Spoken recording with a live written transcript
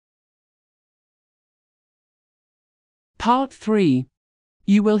Part 3.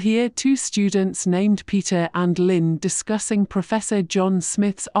 You will hear two students named Peter and Lynn discussing Professor John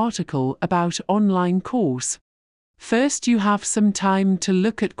Smith's article about online course. First, you have some time to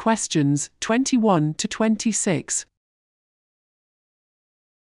look at questions 21 to 26.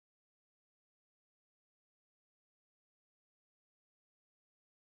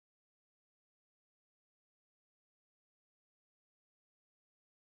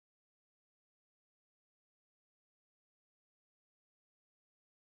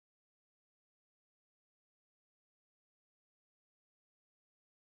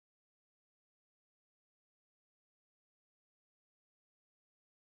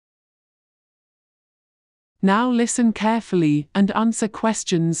 Now listen carefully and answer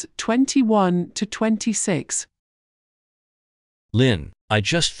questions 21 to 26. Lynn, I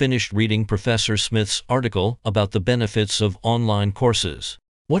just finished reading Professor Smith's article about the benefits of online courses.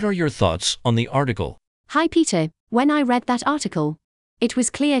 What are your thoughts on the article? Hi Peter, when I read that article, it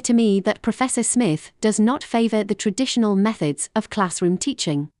was clear to me that Professor Smith does not favor the traditional methods of classroom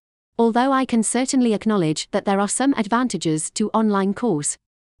teaching. Although I can certainly acknowledge that there are some advantages to online course,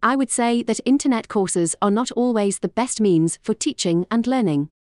 I would say that internet courses are not always the best means for teaching and learning.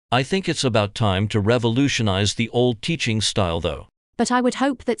 I think it's about time to revolutionize the old teaching style though. But I would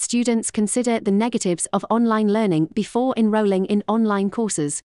hope that students consider the negatives of online learning before enrolling in online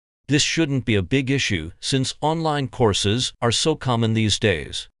courses. This shouldn't be a big issue since online courses are so common these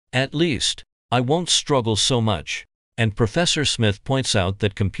days. At least, I won't struggle so much. And Professor Smith points out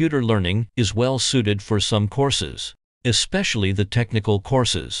that computer learning is well suited for some courses, especially the technical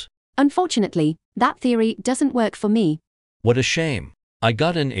courses. Unfortunately, that theory doesn't work for me. What a shame. I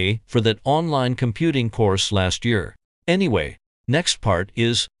got an A for that online computing course last year. Anyway, next part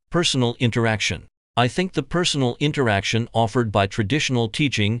is personal interaction. I think the personal interaction offered by traditional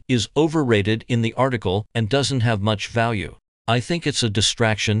teaching is overrated in the article and doesn't have much value. I think it's a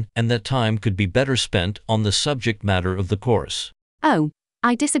distraction and that time could be better spent on the subject matter of the course. Oh,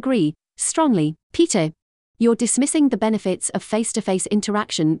 I disagree strongly, Peter. You're dismissing the benefits of face-to-face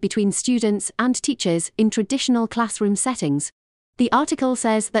interaction between students and teachers in traditional classroom settings. The article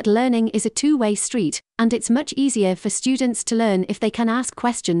says that learning is a two-way street, and it's much easier for students to learn if they can ask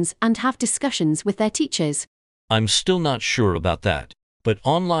questions and have discussions with their teachers. I'm still not sure about that, but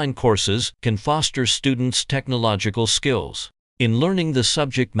online courses can foster students' technological skills. In learning the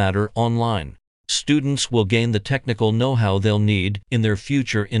subject matter online, students will gain the technical know-how they'll need in their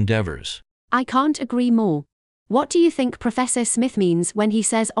future endeavors. I can't agree more. What do you think Professor Smith means when he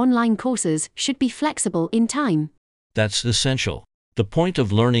says online courses should be flexible in time? That's essential. The point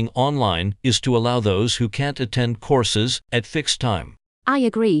of learning online is to allow those who can't attend courses at fixed time. I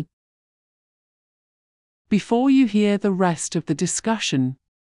agree. Before you hear the rest of the discussion,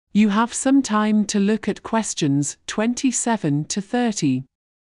 you have some time to look at questions 27 to 30.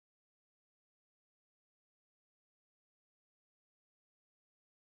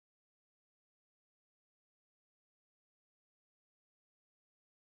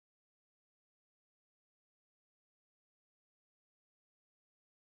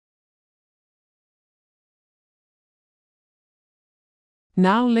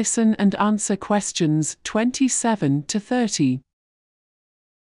 Now listen and answer questions 27 to 30.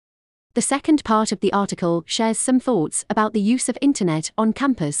 The second part of the article shares some thoughts about the use of internet on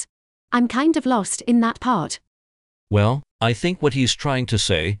campus. I'm kind of lost in that part. Well, I think what he's trying to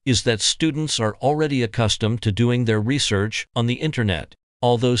say is that students are already accustomed to doing their research on the internet,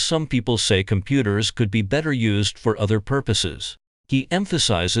 although some people say computers could be better used for other purposes. He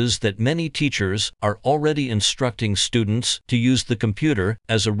emphasizes that many teachers are already instructing students to use the computer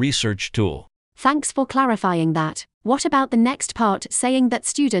as a research tool. Thanks for clarifying that. What about the next part saying that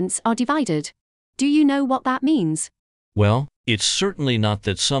students are divided? Do you know what that means? Well, it's certainly not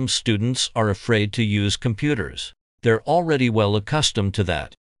that some students are afraid to use computers. They're already well accustomed to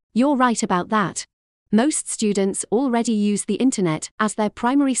that. You're right about that. Most students already use the internet as their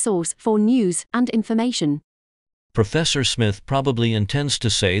primary source for news and information. Professor Smith probably intends to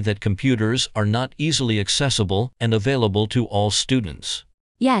say that computers are not easily accessible and available to all students.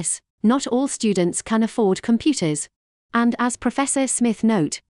 Yes, not all students can afford computers. And as Professor Smith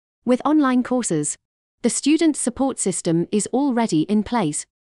note, with online courses, the student support system is already in place.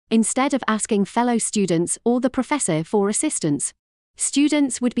 Instead of asking fellow students or the professor for assistance,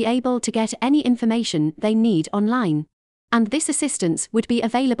 students would be able to get any information they need online. And this assistance would be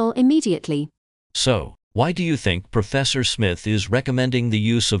available immediately. So, why do you think Professor Smith is recommending the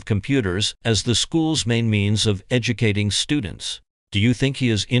use of computers as the school's main means of educating students? Do you think he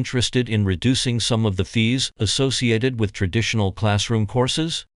is interested in reducing some of the fees associated with traditional classroom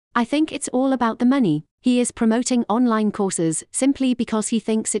courses? I think it's all about the money, He is promoting online courses simply because he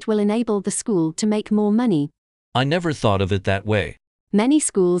thinks it will enable the school to make more money. I never thought of it that way. Many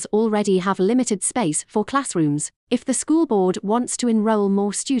schools already have limited space for classrooms. If the school board wants to enroll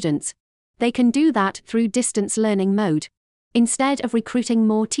more students, they can do that through distance learning mode. Instead of recruiting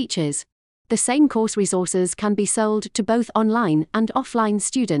more teachers, the same course resources can be sold to both online and offline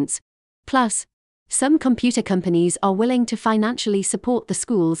students. Plus, some computer companies are willing to financially support the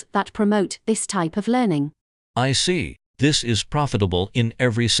schools that promote this type of learning. I see. This is profitable in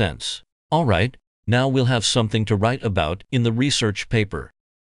every sense. All right, now we'll have something to write about in the research paper.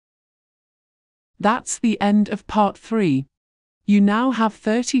 That's the end of part 3. You now have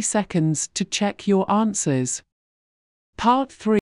 30 seconds to check your answers. Part 3.